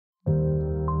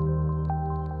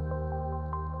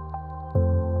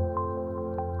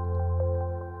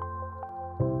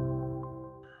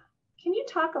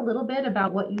talk a little bit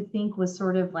about what you think was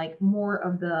sort of like more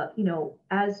of the,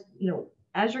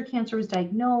 as your cancer was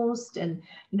diagnosed, and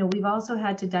we've also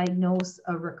had to diagnose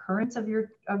a recurrence of your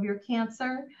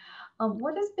cancer.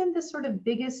 What has been the sort of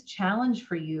biggest challenge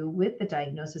for you with the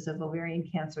diagnosis of ovarian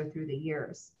cancer through the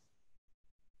years?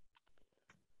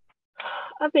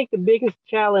 I think the biggest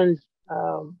challenge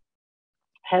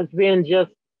has been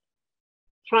just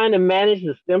trying to manage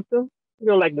the symptoms,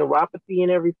 like neuropathy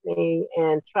and everything,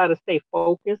 and try to stay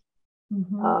focused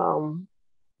Mm-hmm. um,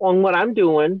 on what I'm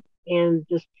doing and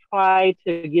just try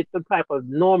to get some type of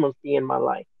normalcy in my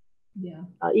life. Yeah.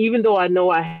 Even though I know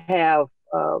I have,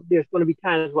 there's going to be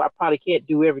times where I probably can't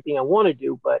do everything I want to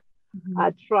do, but Mm-hmm.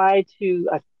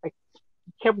 I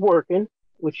kept working,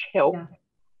 which helped.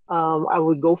 Yeah. I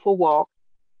would go for walks.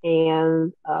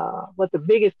 And but the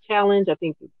biggest challenge, I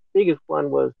think the biggest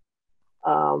one was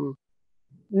um,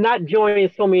 not joining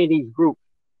so many of these groups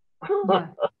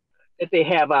that Yeah. they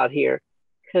have out here.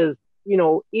 Because,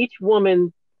 each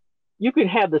woman, you can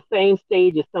have the same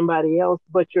stage as somebody else,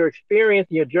 but your experience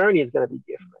and your journey is going to be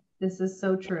different. This is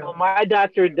so true. So my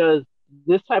doctor does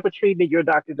this type of treatment, your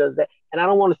doctor does that. And I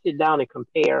don't want to sit down and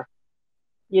compare,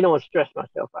 and stress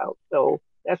myself out. So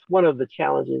that's one of the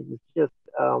challenges. It's just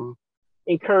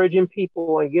encouraging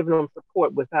people and giving them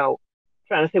support without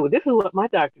trying to say, well, this is what my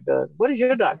doctor does. What does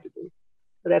your doctor do?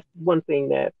 So that's one thing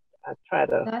that I try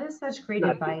to That is such great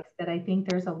not do. advice that I think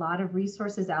there's a lot of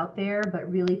resources out there,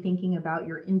 but really thinking about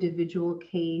your individual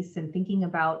case and thinking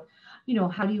about,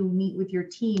 how do you meet with your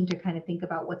team to kind of think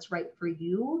about what's right for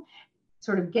you,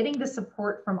 sort of getting the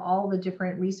support from all the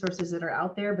different resources that are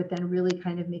out there, but then really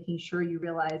kind of making sure you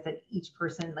realize that each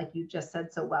person, like you just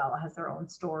said so well, has their own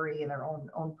story and their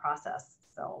own process.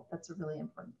 So that's a really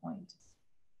important point.